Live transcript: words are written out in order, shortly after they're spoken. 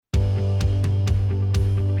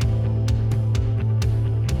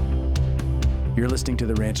You're listening to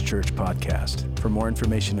the Ranch Church podcast. For more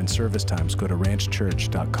information and service times, go to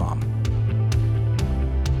ranchchurch.com.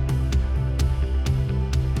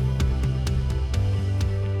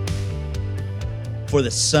 For the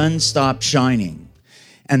sun stopped shining,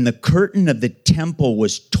 and the curtain of the temple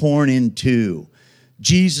was torn in two.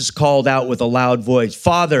 Jesus called out with a loud voice,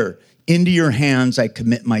 "Father, into your hands I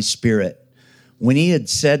commit my spirit." When he had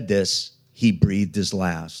said this, he breathed his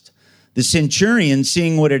last. The centurion,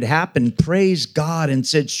 seeing what had happened, praised God and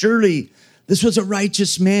said, "Surely this was a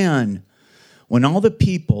righteous man." When all the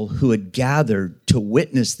people who had gathered to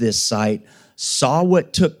witness this sight saw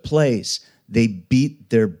what took place, they beat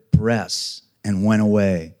their breasts and went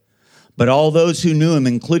away. But all those who knew him,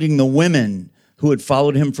 including the women who had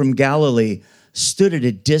followed him from Galilee, stood at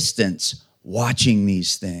a distance watching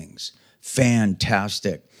these things.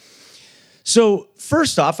 Fantastic. So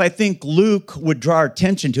first off, I think Luke would draw our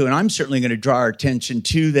attention to, and I'm certainly going to draw our attention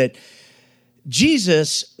to, that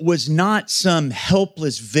Jesus was not some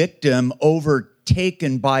helpless victim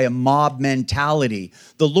overtaken by a mob mentality.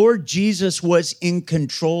 The Lord Jesus was in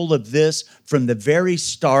control of this from the very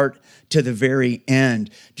start to the very end.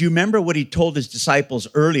 Do you remember what he told his disciples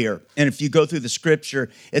earlier? And if you go through the scripture,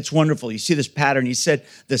 it's wonderful. You see this pattern. He said,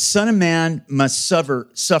 the Son of Man must suffer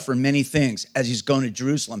many things as he's going to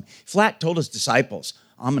Jerusalem. Flat told his disciples,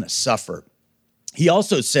 I'm going to suffer. He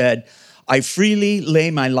also said, I freely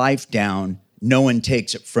lay my life down. No one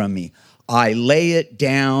takes it from me. I lay it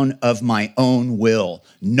down of my own will.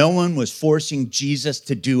 No one was forcing Jesus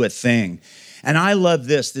to do a thing. And I love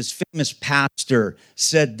this. This famous pastor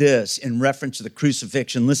said this in reference to the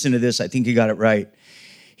crucifixion. Listen to this. I think he got it right.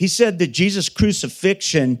 He said that Jesus'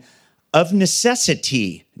 crucifixion of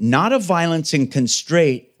necessity, not of violence and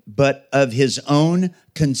constraint, but of his own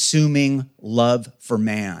consuming love for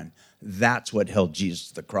man. That's what held Jesus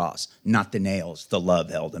to the cross, not the nails. The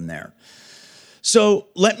love held him there. So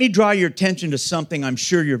let me draw your attention to something I'm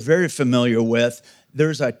sure you're very familiar with.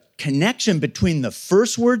 There's a connection between the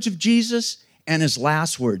first words of Jesus and his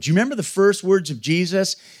last words. You remember the first words of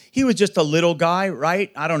Jesus? He was just a little guy,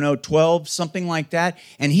 right? 12, something like that.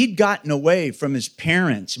 And he'd gotten away from his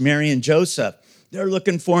parents, Mary and Joseph. They're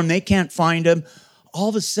looking for him. They can't find him. All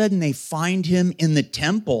of a sudden, they find him in the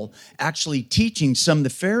temple, actually teaching some of the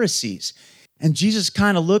Pharisees. And Jesus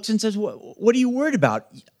kind of looks and says, what are you worried about?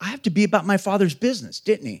 I have to be about my Father's business,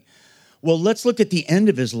 didn't he? Well, let's look at the end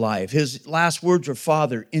of his life. His last words were,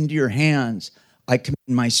 Father, into your hands I commit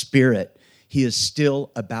my spirit. He is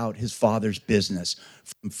still about his Father's business.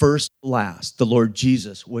 From first to last, the Lord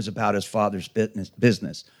Jesus was about his Father's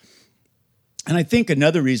business. And I think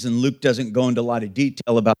another reason Luke doesn't go into a lot of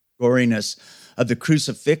detail about the goriness of the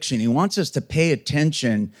crucifixion, he wants us to pay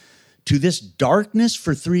attention to this darkness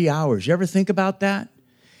for 3 hours. You ever think about that?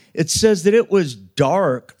 It says that it was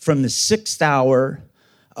dark from the 6th hour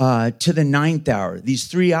to the 9th hour. These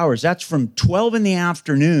 3 hours, that's from 12 in the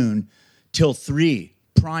afternoon till 3.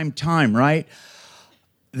 Prime time, right?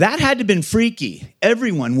 That had to have been freaky.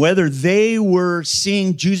 Everyone, whether they were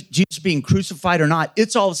seeing Jesus being crucified or not,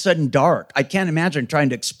 it's all of a sudden dark. I can't imagine trying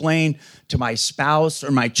to explain to my spouse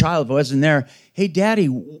or my child if I wasn't there, hey, Daddy,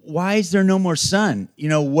 why is there no more sun?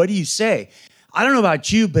 What do you say? I don't know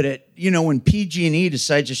about you, but when PG&E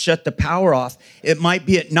decides to shut the power off, it might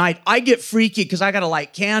be at night. I get freaky because I got to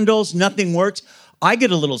light candles. Nothing works. I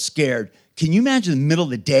get a little scared. Can you imagine the middle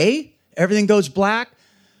of the day? Everything goes black.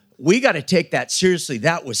 We got to take that seriously.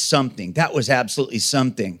 That was something. That was absolutely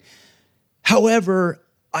something. However,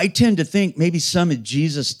 I tend to think maybe some of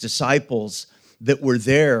Jesus' disciples that were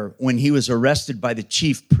there when he was arrested by the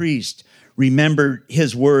chief priest remembered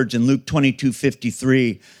his words in Luke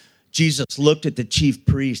 22:53. Jesus looked at the chief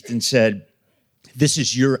priest and said, this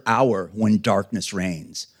is your hour when darkness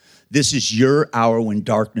reigns. This is your hour when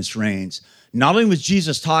darkness reigns. Not only was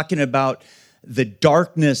Jesus talking about the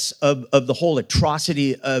darkness of the whole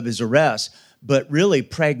atrocity of his arrest, but really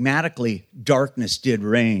pragmatically, darkness did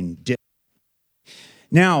reign.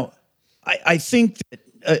 Now, I think that,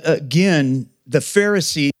 again, the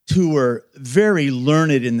Pharisees, who were very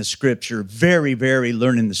learned in the scripture, very, very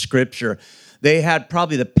learned in the scripture, they had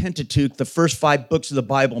probably the Pentateuch, the first 5 books of the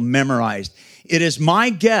Bible memorized. It is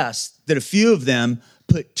my guess that a few of them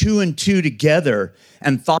put 2 and 2 together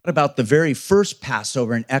and thought about the very first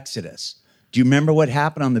Passover in Exodus. Do you remember what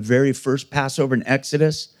happened on the very first Passover in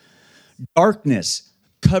Exodus? Darkness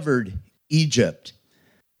covered Egypt.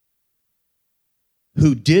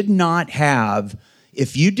 Who did not have,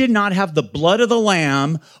 if you did not have the blood of the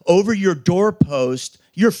lamb over your doorpost,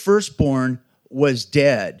 your firstborn was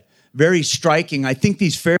dead. Very striking. I think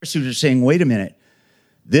these Pharisees are saying, wait a minute,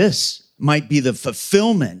 this might be the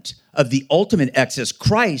fulfillment of the ultimate Exodus.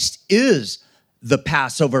 Christ is the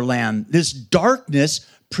Passover lamb. This darkness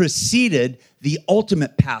preceded the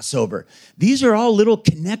ultimate Passover. These are all little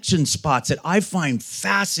connection spots that I find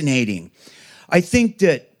fascinating. I think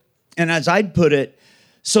that, and as I'd put it,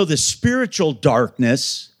 so the spiritual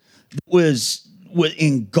darkness was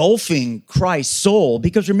engulfing Christ's soul,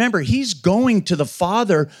 because remember, he's going to the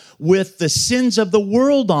Father with the sins of the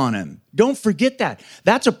world on him. Don't forget that.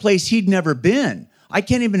 That's a place he'd never been. I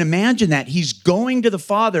can't even imagine that. He's going to the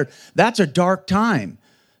Father. That's a dark time.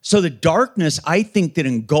 So the darkness, I think, that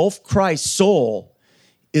engulfed Christ's soul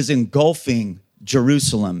is engulfing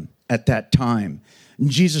Jerusalem at that time. And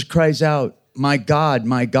Jesus cries out, my God,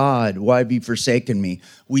 why have you forsaken me?"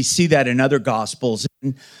 We see that in other Gospels.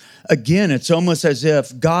 And again, it's almost as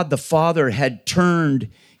if God the Father had turned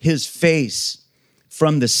his face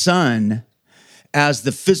from the Son as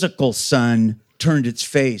the physical sun turned its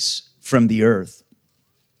face from the earth.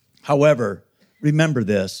 However, remember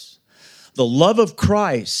this: the love of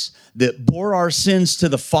Christ that bore our sins to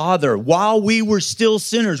the Father while we were still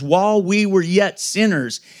sinners, while we were yet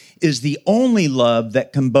sinners, is the only love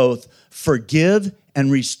that can both forgive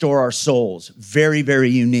and restore our souls. Very,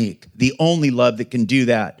 very unique. The only love that can do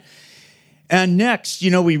that. And next,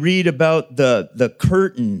 we read about the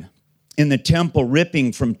curtain in the temple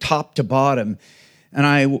ripping from top to bottom. And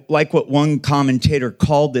I like what one commentator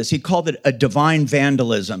called this. He called it a divine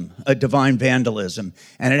vandalism.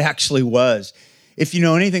 And it actually was. If you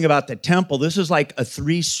know anything about the temple, this is like a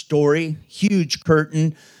 3-story, huge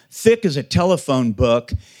curtain, thick as a telephone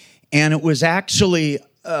book. And it was actually,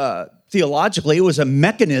 theologically, it was a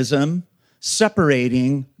mechanism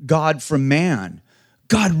separating God from man.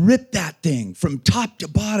 God ripped that thing from top to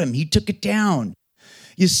bottom. He took it down.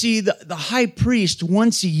 You see, the high priest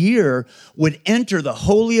once a year would enter the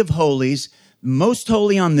Holy of Holies, most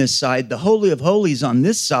holy on this side, the Holy of Holies on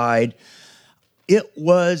this side. It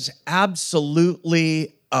was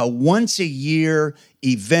absolutely a once a year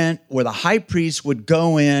event where the high priest would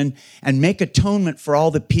go in and make atonement for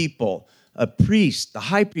all the people. The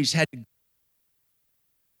high priest had to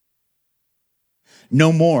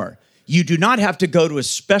no more. You do not have to go to a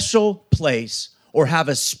special place or have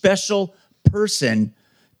a special person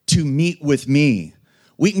to meet with me.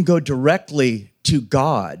 We can go directly to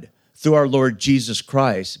God through our Lord Jesus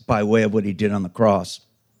Christ by way of what he did on the cross.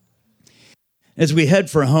 As we head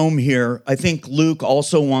for home here, I think Luke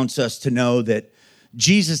also wants us to know that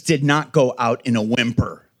Jesus did not go out in a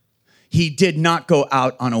whimper. He did not go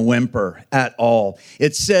out on a whimper at all.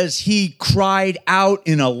 It says he cried out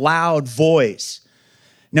in a loud voice.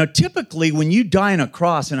 Now, typically, when you die on a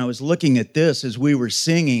cross, and I was looking at this as we were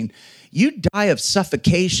singing, you die of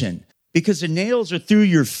suffocation because the nails are through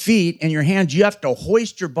your feet and your hands. You have to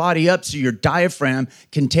hoist your body up so your diaphragm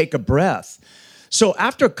can take a breath. So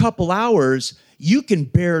after a couple hours, you can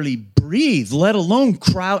barely breathe, let alone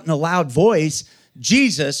cry out in a loud voice.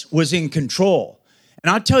 Jesus was in control.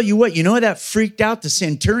 And I'll tell you what, that freaked out the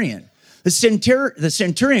centurion. The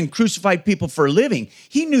centurion crucified people for a living.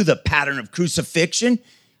 He knew the pattern of crucifixion.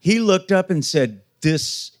 He looked up and said,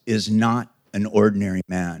 "This is not an ordinary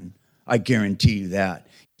man. I guarantee you that."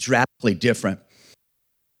 It's radically different.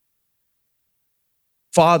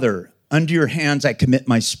 "Father, unto your hands I commit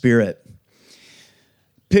my spirit."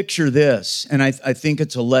 Picture this, and I think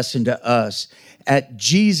it's a lesson to us. At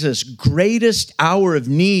Jesus' greatest hour of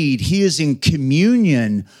need, he is in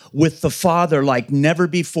communion with the Father like never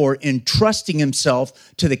before, entrusting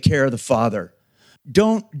himself to the care of the Father.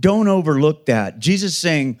 Don't overlook that. Jesus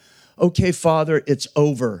saying, "Okay, Father, it's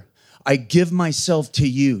over. I give myself to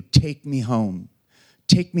you. Take me home.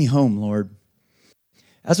 Take me home, Lord."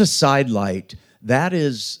 As a sidelight, that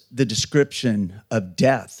is the description of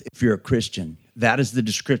death if you're a Christian. That is the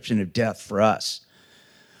description of death for us.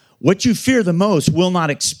 What you fear the most will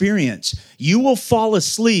not experience. You will fall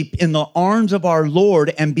asleep in the arms of our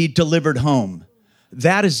Lord and be delivered home.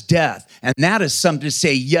 That is death. And that is something to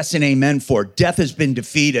say yes and amen for. Death has been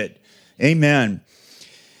defeated. Amen.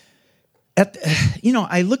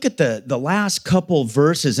 I look at the last couple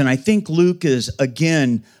verses, and I think Luke is,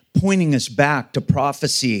 again, pointing us back to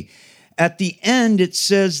prophecy. At the end, it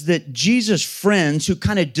says that Jesus' friends who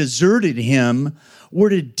kind of deserted him were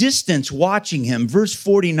at a distance watching him. Verse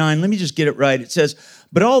 49, let me just get it right. It says,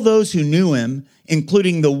 "But all those who knew him,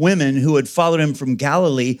 including the women who had followed him from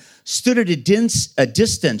Galilee, stood at a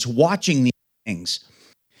distance watching these things."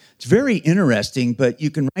 It's very interesting, but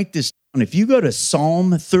you can write this down. If you go to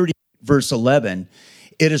Psalm 30, verse 11,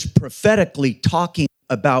 it is prophetically talking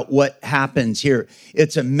about what happens here.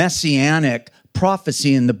 It's a messianic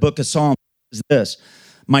prophecy in the book of Psalms. Is this: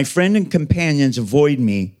 "My friend and companions avoid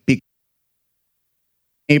me because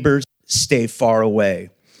neighbors stay far away."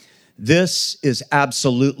 This is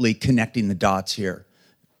absolutely connecting the dots here.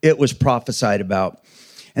 It was prophesied about.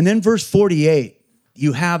 And then verse 48,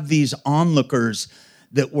 you have these onlookers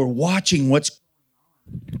that were watching what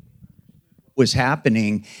was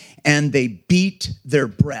happening, and they beat their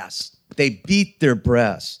breast. They beat their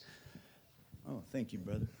breast. Oh, thank you,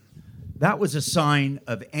 brother. That was a sign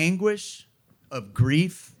of anguish, of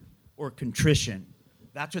grief, or contrition.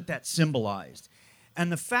 That's what that symbolized.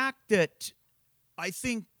 And the fact that I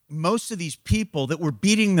think most of these people that were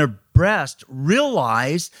beating their breast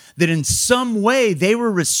realized that in some way they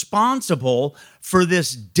were responsible for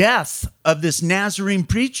this death of this Nazarene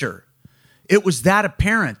preacher. It was that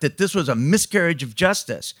apparent that this was a miscarriage of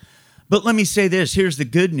justice. But let me say this, here's the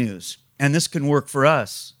good news, and this can work for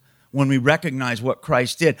us when we recognize what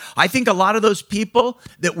Christ did. I think a lot of those people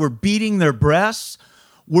that were beating their breasts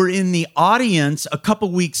were in the audience a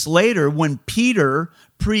couple weeks later when Peter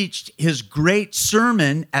preached his great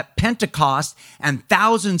sermon at Pentecost and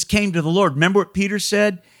thousands came to the Lord. Remember what Peter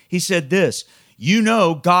said? He said this, you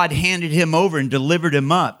know God handed him over and delivered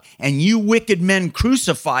him up, and you wicked men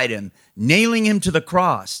crucified him, nailing him to the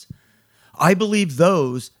cross. I believe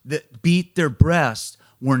those that beat their breast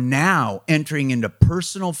were now entering into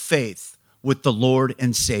personal faith with the Lord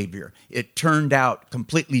and Savior. It turned out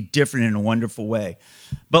completely different in a wonderful way.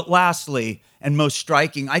 But lastly, and most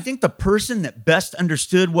striking, I think the person that best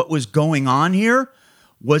understood what was going on here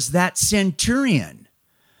was that centurion.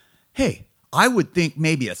 Hey, I would think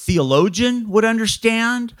maybe a theologian would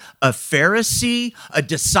understand, a Pharisee, a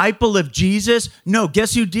disciple of Jesus. No,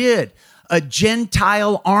 guess who did? A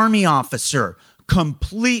Gentile army officer.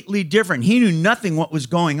 Completely different. He knew nothing what was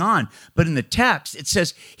going on. But in the text, it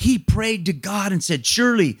says he prayed to God and said,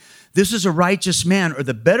 surely this is a righteous man. Or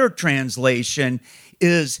the better translation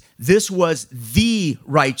is this was the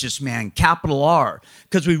righteous man, capital R.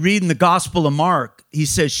 Because we read in the Gospel of Mark, he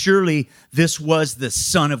says, surely this was the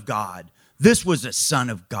Son of God. This was the Son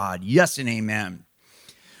of God. Yes and amen.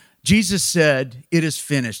 Jesus said, it is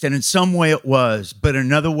finished. And in some way it was, but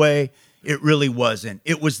another way, it really wasn't.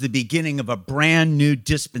 It was the beginning of a brand new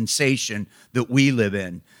dispensation that we live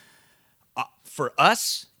in. For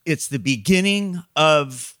us, it's the beginning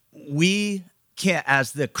of we can,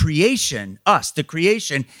 as the creation, us, the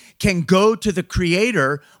creation, can go to the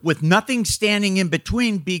Creator with nothing standing in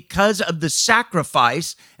between because of the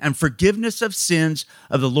sacrifice and forgiveness of sins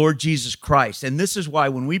of the Lord Jesus Christ. And this is why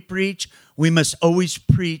when we preach, we must always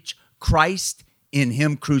preach Christ in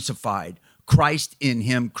Him crucified. Christ in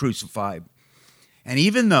Him crucified. And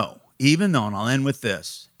even though, and I'll end with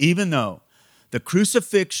this, even though the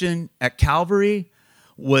crucifixion at Calvary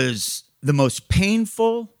was the most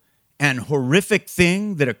painful and horrific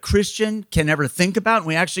thing that a Christian can ever think about, and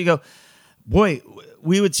we actually go, boy,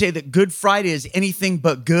 we would say that Good Friday is anything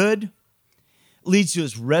but good, leads to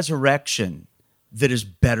His resurrection that is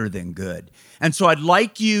better than good. And so I'd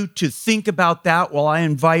like you to think about that while I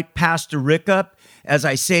invite Pastor Rick up, as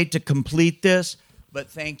I say, to complete this, but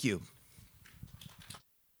thank you.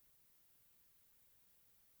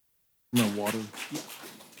 No water.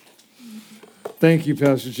 Thank you,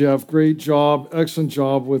 Pastor Jeff. Great job, excellent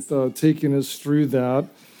job with taking us through that.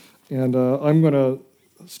 And I'm going to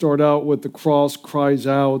start out with the cross cries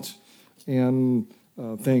out. And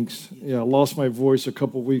thanks. Yeah, I lost my voice a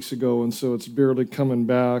couple weeks ago, and so it's barely coming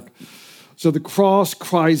back. So the cross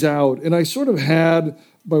cries out. And I sort of had,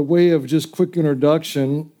 by way of just quick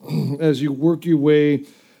introduction, as you work your way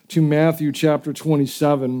to Matthew chapter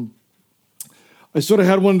 27, I sort of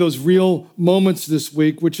had one of those real moments this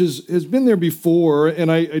week, which has been there before,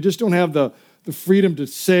 and I just don't have the freedom to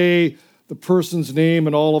say the person's name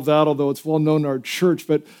and all of that, although it's well known in our church.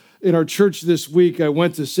 But in our church this week, I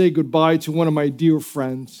went to say goodbye to one of my dear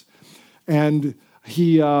friends, and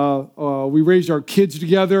we raised our kids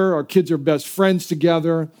together. Our kids are best friends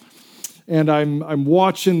together. And I'm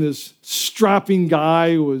watching this strapping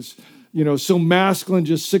guy who was, so masculine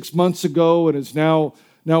just 6 months ago and is now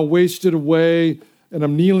wasted away. And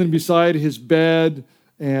I'm kneeling beside his bed,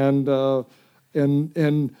 and we're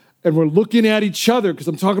looking at each other because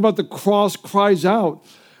I'm talking about the cross cries out.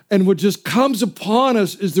 And what just comes upon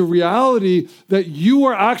us is the reality that you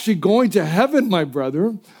are actually going to heaven, my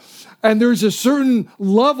brother. And there's a certain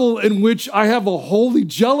level in which I have a holy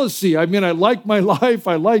jealousy. I mean, I like my life,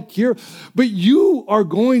 I like here, but you are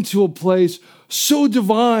going to a place so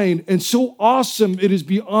divine and so awesome. It is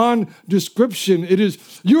beyond description.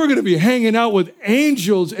 You're going to be hanging out with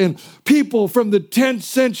angels and people from the 10th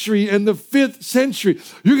century and the 5th century.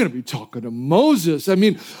 You're going to be talking to Moses. I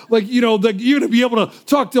mean, you're going to be able to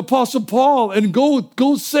talk to Apostle Paul and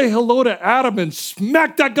go say hello to Adam and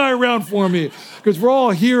smack that guy around for me, because we're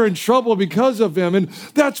all here in trouble because of him. And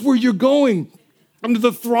that's where you're going, under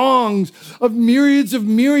the throngs of myriads.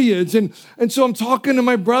 And so I'm talking to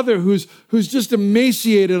my brother who's just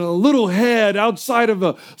emaciated, a little head outside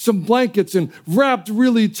of some blankets and wrapped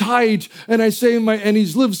really tight. And I say, and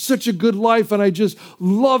he's lived such a good life, and I just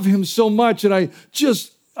love him so much. And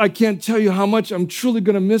I can't tell you how much I'm truly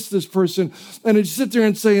going to miss this person. And I just sit there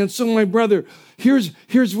and say, and so my brother, here's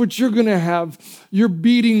what you're going to have. You're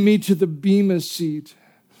beating me to the bema seat.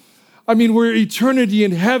 I mean, where eternity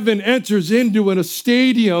in heaven enters into in a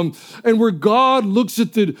stadium, and where God looks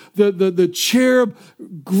at the cherub,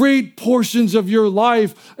 great portions of your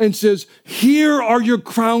life, and says, here are your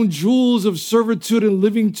crown jewels of servitude and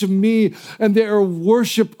living to me, and they are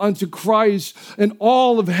worship unto Christ. And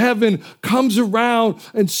all of heaven comes around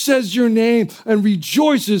and says your name and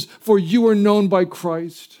rejoices, for you are known by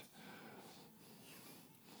Christ.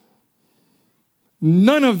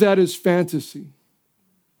 None of that is fantasy.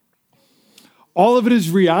 All of it is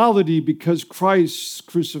reality because Christ's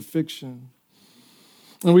crucifixion.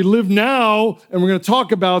 And we live now, and we're going to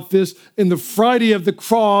talk about this in the Friday of the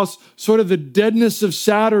cross, sort of the deadness of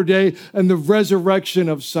Saturday and the resurrection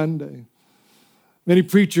of Sunday. Many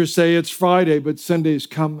preachers say it's Friday, but Sunday's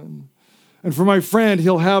coming. And for my friend,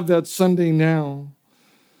 he'll have that Sunday now.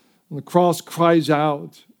 And the cross cries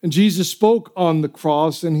out. And Jesus spoke on the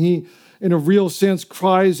cross, and he, in a real sense,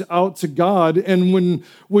 cries out to God. And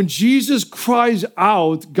when Jesus cries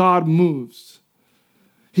out, God moves.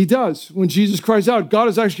 He does. When Jesus cries out, God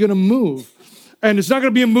is actually going to move. And it's not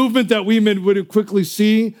going to be a movement that we would quickly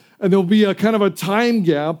see, and there'll be a kind of a time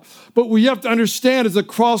gap. But we have to understand as the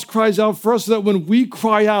cross cries out for us, that when we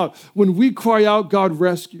cry out, God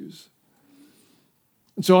rescues.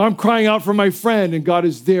 And so I'm crying out for my friend, and God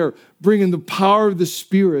is there, bringing the power of the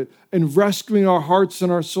Spirit and rescuing our hearts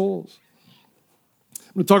and our souls.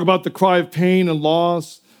 I'm going to talk about the cry of pain and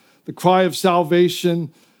loss, the cry of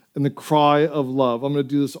salvation, and the cry of love. I'm going to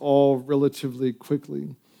do this all relatively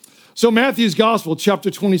quickly. So Matthew's Gospel,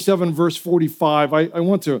 chapter 27, verse 45. I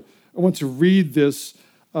want to read this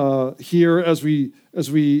here as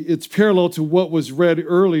it's parallel to what was read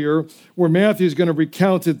earlier, where Matthew is going to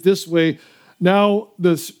recount it this way. Now,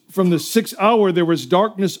 from the 6th hour, there was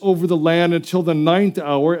darkness over the land until the 9th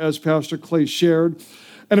hour, as Pastor Clay shared.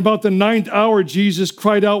 And about the 9th hour, Jesus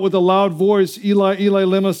cried out with a loud voice, Eli, Eli,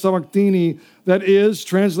 lema sabachthani. That is,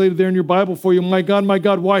 translated there in your Bible for you, my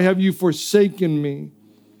God, why have you forsaken me?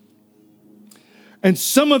 And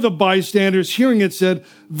some of the bystanders hearing it said,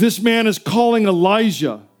 this man is calling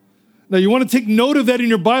Elijah. Now, you want to take note of that in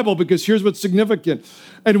your Bible, because here's what's significant.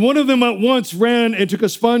 And one of them at once ran and took a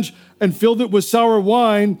sponge and filled it with sour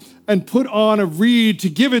wine and put on a reed to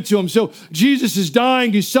give it to him. So Jesus is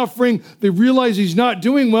dying, he's suffering. They realize he's not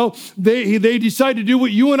doing well. They decide to do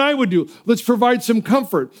what you and I would do. Let's provide some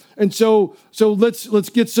comfort. And so let's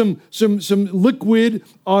get some liquid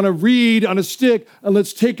on a reed, on a stick, and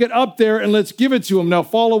let's take it up there and let's give it to him. Now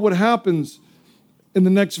follow what happens in the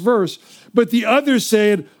next verse. But the others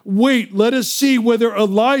said, wait, let us see whether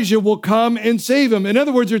Elijah will come and save him. In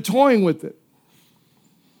other words, they're toying with it.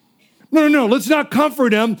 No, let's not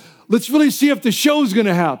comfort him. Let's really see if the show's going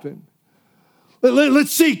to happen.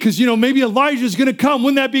 Let's see, because, maybe Elijah's going to come.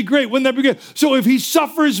 Wouldn't that be great? So if he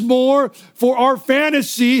suffers more for our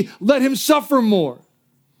fantasy, let him suffer more. All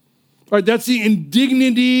right, that's the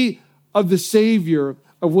indignity of the Savior,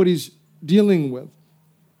 of what he's dealing with.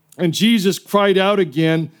 And Jesus cried out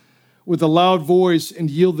again with a loud voice and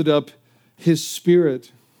yielded up his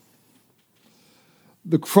spirit.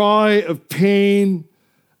 The cry of pain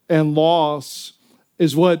and loss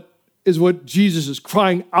is what Jesus is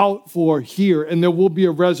crying out for here, and there will be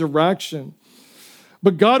a resurrection.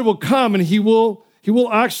 But God will come, and he will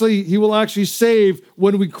actually save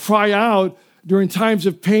when we cry out during times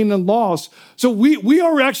of pain and loss. So we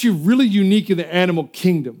are actually really unique in the animal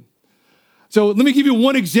kingdom. So let me give you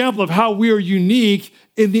one example of how we are unique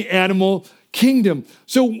in the animal kingdom.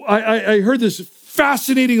 So I heard this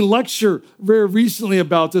fascinating lecture very recently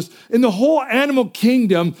about this. In the whole animal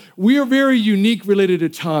kingdom, we are very unique related to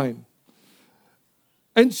time.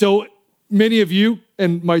 And so many of you,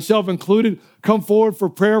 and myself included, come forward for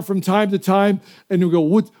prayer from time to time, and you go,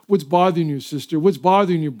 what's bothering you, sister? What's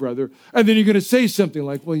bothering you, brother? And then you're going to say something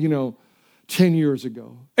like, well, 10 years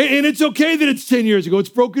ago. And it's okay that it's 10 years ago. It's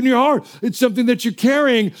broken your heart. It's something that you're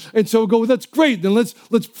carrying. And so go, that's great. Then let's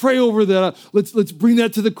pray over that. Let's bring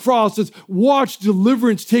that to the cross. Let's watch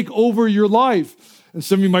deliverance take over your life. And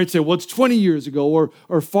some of you might say, well, it's 20 years ago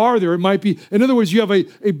or farther. It might be, in other words, you have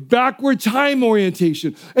a backward time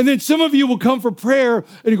orientation. And then some of you will come for prayer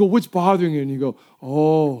and you go, what's bothering you? And you go,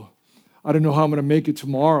 oh, I don't know how I'm going to make it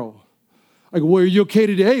tomorrow. I go, well, are you okay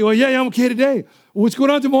today? Well, yeah, I'm okay today. Well, what's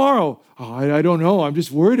going on tomorrow? Oh, I don't know. I'm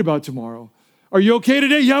just worried about tomorrow. Are you okay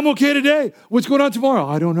today? Yeah, I'm okay today. What's going on tomorrow?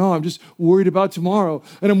 I don't know. I'm just worried about tomorrow.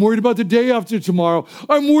 And I'm worried about the day after tomorrow.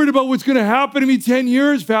 I'm worried about what's going to happen to me 10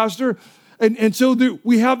 years, Pastor. And so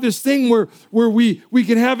we have this thing where we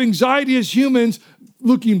can have anxiety as humans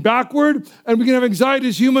looking backward, and we can have anxiety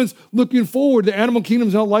as humans looking forward. The animal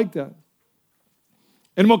kingdom's not like that.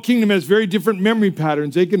 Animal kingdom has very different memory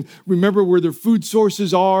patterns. They can remember where their food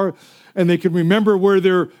sources are, and they can remember where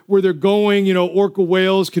they're going. You know, orca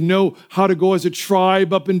whales can know how to go as a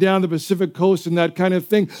tribe up and down the Pacific coast and that kind of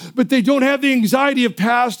thing. But they don't have the anxiety of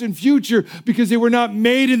past and future because they were not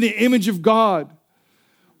made in the image of God.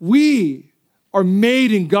 We are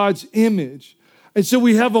made in God's image. And so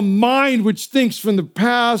we have a mind which thinks from the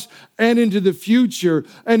past and into the future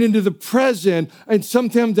and into the present. And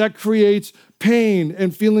sometimes that creates pain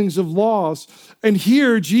and feelings of loss. And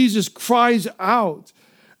here Jesus cries out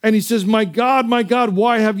and he says, my God,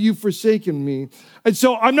 why have you forsaken me? And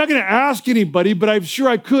so I'm not going to ask anybody, but I'm sure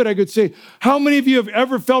I could say, how many of you have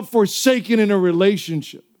ever felt forsaken in a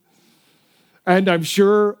relationship? And I'm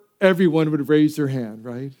sure everyone would raise their hand,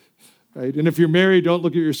 right? Right? And if you're married, don't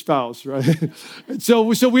look at your spouse, right? And so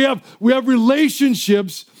we have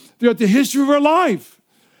relationships throughout the history of our life.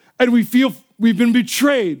 And we feel we've been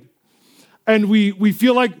betrayed. And we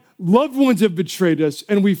feel like loved ones have betrayed us.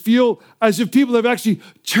 And we feel as if people have actually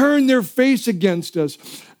turned their face against us.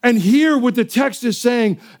 And here what the text is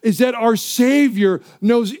saying is that our Savior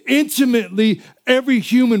knows intimately every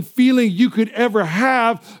human feeling you could ever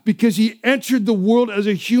have because he entered the world as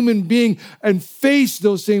a human being and faced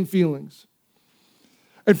those same feelings.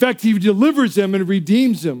 In fact, he delivers them and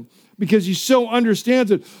redeems them because he so understands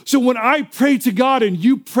it. So when I pray to God and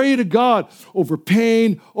you pray to God over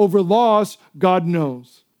pain, over loss, God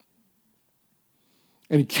knows.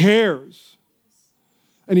 And he cares.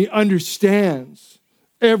 And he understands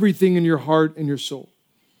everything in your heart and your soul.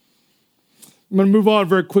 I'm going to move on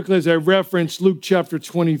very quickly as I reference Luke chapter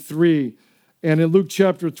 23. And in Luke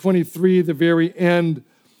chapter 23, the very end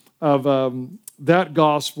of that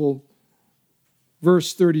gospel,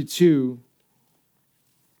 verse 32,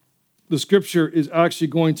 the scripture is actually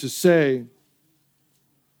going to say,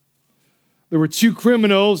 there were two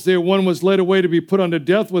criminals. One was led away to be put unto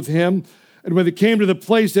death with him. And when they came to the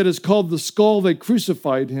place that is called the skull, they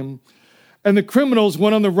crucified him. And the criminals,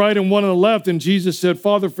 one on the right and one on the left. And Jesus said,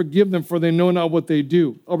 Father, forgive them, for they know not what they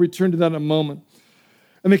do. I'll return to that in a moment.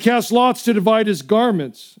 And they cast lots to divide his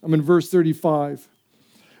garments. I'm in verse 35.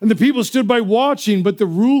 And the people stood by watching, but the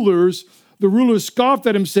rulers scoffed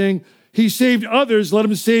at him, saying, he saved others, let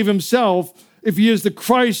him save himself, if he is the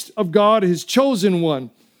Christ of God, his chosen one.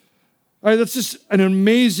 All right, that's just an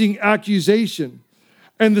amazing accusation.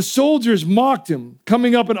 And the soldiers mocked him,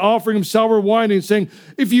 coming up and offering him sour wine and saying,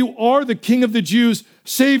 if you are the king of the Jews,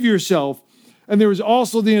 save yourself. And there was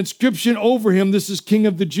also the inscription over him, this is King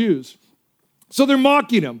of the Jews. So they're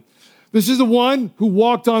mocking him. This is the one who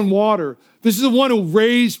walked on water. This is the one who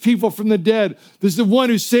raised people from the dead. This is the one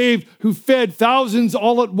who fed thousands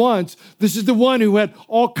all at once. This is the one who had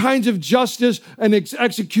all kinds of justice and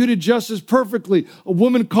executed justice perfectly. A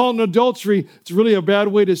woman caught in adultery, it's really a bad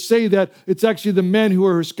way to say that. It's actually the men who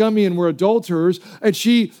are her scummy and were adulterers. And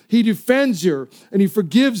he defends her and he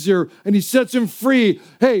forgives her and he sets them free.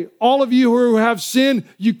 Hey, all of you who have sinned,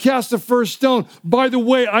 you cast the first stone. By the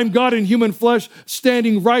way, I'm God in human flesh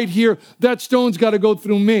standing right here. That stone's got to go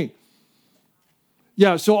through me.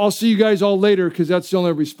 Yeah, so I'll see you guys all later because that's the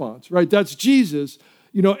only response, right? That's Jesus,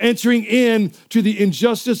 entering in to the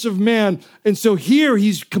injustice of man. And so here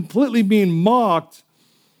he's completely being mocked.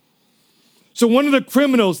 So one of the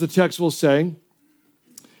criminals, the text will say,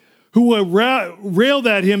 who railed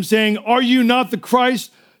at him saying, are you not the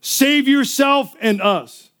Christ? Save yourself and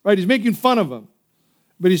us, right? He's making fun of him,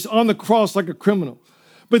 but he's on the cross like a criminal.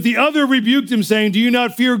 But the other rebuked him saying, do you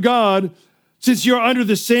not fear God, since you're under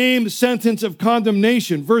the same sentence of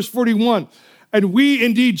condemnation? Verse 41, and we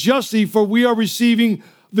indeed justly, for we are receiving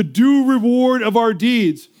the due reward of our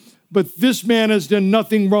deeds. But this man has done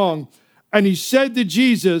nothing wrong. And he said to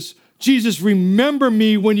Jesus, remember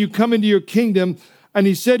me when you come into your kingdom. And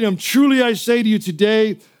he said to him, truly I say to you,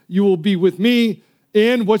 today you will be with me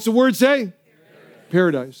in, what's the word say?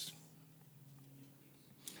 Paradise.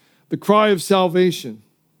 The cry of salvation.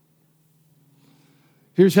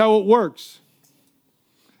 Here's how it works.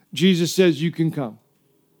 Jesus says, you can come.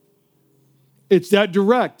 It's that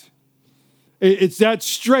direct. It's that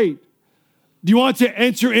straight. Do you want to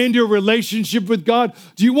enter into a relationship with God?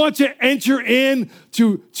 Do you want to enter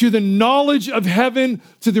into the knowledge of heaven,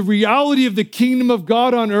 to the reality of the kingdom of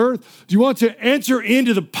God on earth? Do you want to enter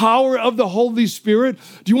into the power of the Holy Spirit?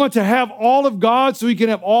 Do you want to have all of God so he can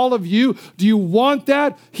have all of you? Do you want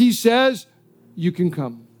that? He says, you can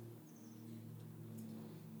come.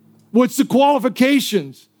 What's the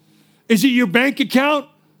qualifications? Is it your bank account?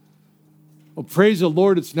 Well, praise the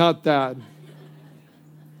Lord, it's not that.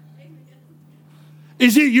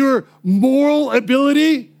 Is it your moral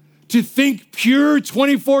ability to think pure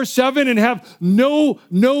 24/7 and have no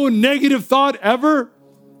negative thought ever?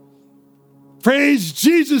 Praise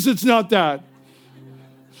Jesus, it's not that.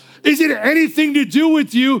 Is it anything to do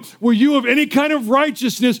with you where you of any kind of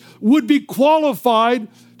righteousness would be qualified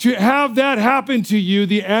to have that happen to you?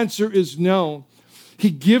 The answer is no. He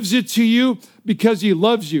gives it to you because he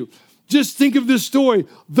loves you. Just think of this story.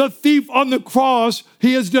 The thief on the cross,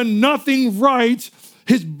 he has done nothing right.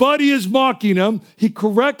 His buddy is mocking him. He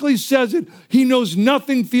correctly says it. He knows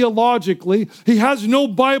nothing theologically. He has no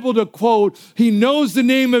Bible to quote. He knows the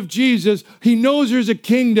name of Jesus. He knows there's a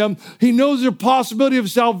kingdom. He knows there's a possibility of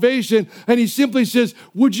salvation. And he simply says,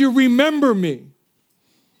 would you remember me?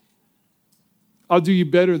 I'll do you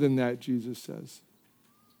better than that, Jesus says.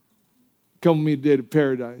 Come with me today to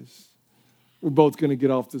paradise. We're both going to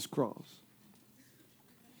get off this cross.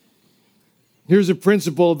 Here's a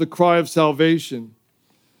principle of the cry of salvation.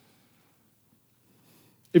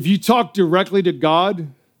 If you talk directly to God,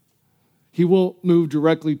 he will move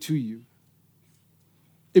directly to you.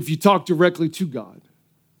 If you talk directly to God.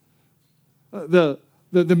 The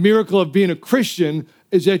miracle of being a Christian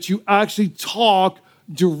is that you actually talk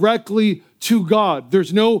directly to God.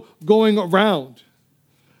 There's no going around.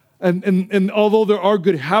 And although there are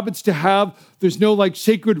good habits to have, there's no like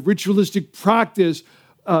sacred ritualistic practice.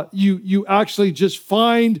 You actually just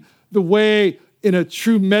find the way in a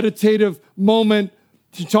true meditative moment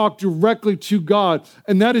to talk directly to God.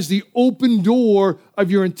 And that is the open door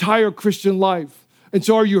of your entire Christian life. And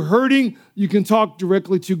so are you hurting? You can talk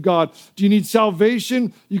directly to God. Do you need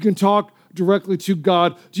salvation? You can talk directly to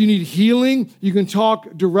God. Do you need healing? You can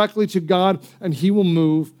talk directly to God and he will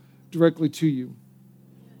move directly to you.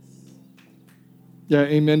 Yeah,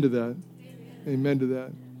 amen to that. Amen to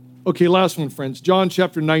that. Okay, last one, friends. John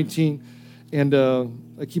chapter 19. And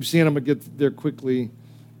I keep saying I'm going to get there quickly,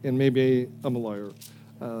 and maybe I'm a liar.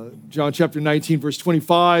 John chapter 19, verse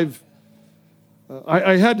 25.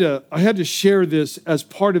 I had to share this as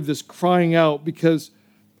part of this crying out because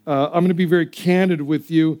I'm going to be very candid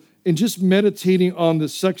with you. In just meditating on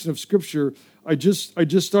this section of Scripture, I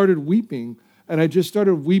just started weeping, and I just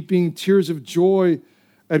started weeping tears of joy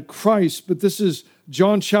at Christ. But this is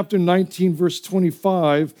John chapter 19, verse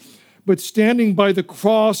 25. But standing by the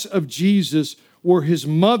cross of Jesus were his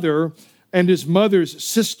mother and his mother's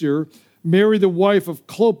sister, Mary, the wife of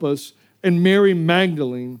Clopas, and Mary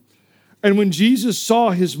Magdalene. And when Jesus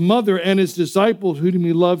saw his mother and his disciple, whom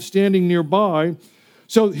he loved, standing nearby,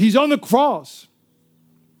 so he's on the cross.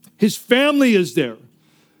 His family is there.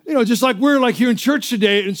 You know, just like we're like here in church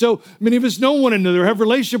today. And so many of us know one another, have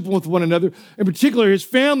relationship with one another. In particular, his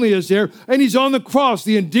family is there, and he's on the cross,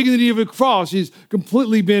 the indignity of a cross. He's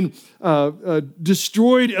completely been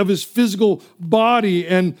destroyed of his physical body.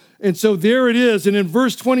 And so there it is. And in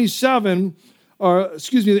verse 27,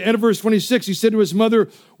 the end of verse 26, he said to his mother,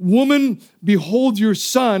 "Woman, behold your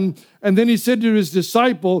son." And then he said to his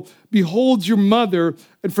disciple, "Behold your mother."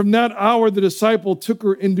 And from that hour, the disciple took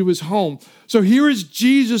her into his home. So here is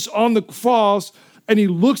Jesus on the cross, and he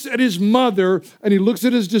looks at his mother, and he looks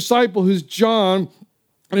at his disciple, who's John,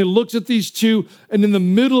 and he looks at these two, and in the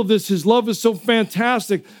middle of this, his love is so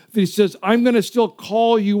fantastic that he says, I'm going to still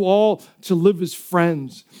call you all to live as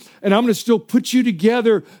friends. And I'm going to still put you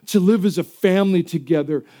together to live as a family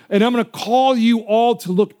together. And I'm going to call you all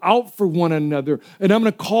to look out for one another. And I'm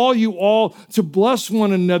going to call you all to bless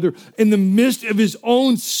one another. In the midst of his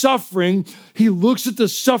own suffering, he looks at the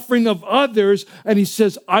suffering of others and he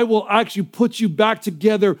says, I will actually put you back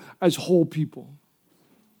together as whole people.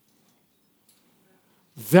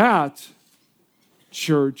 That,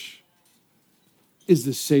 church, is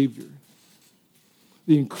the Savior.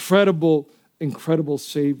 The incredible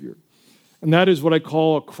Savior. And that is what I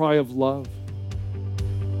call a cry of love.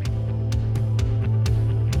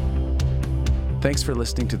 Thanks for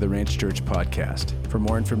listening to the Ranch Church podcast. For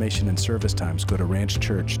more information and service times, go to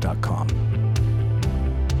ranchchurch.com.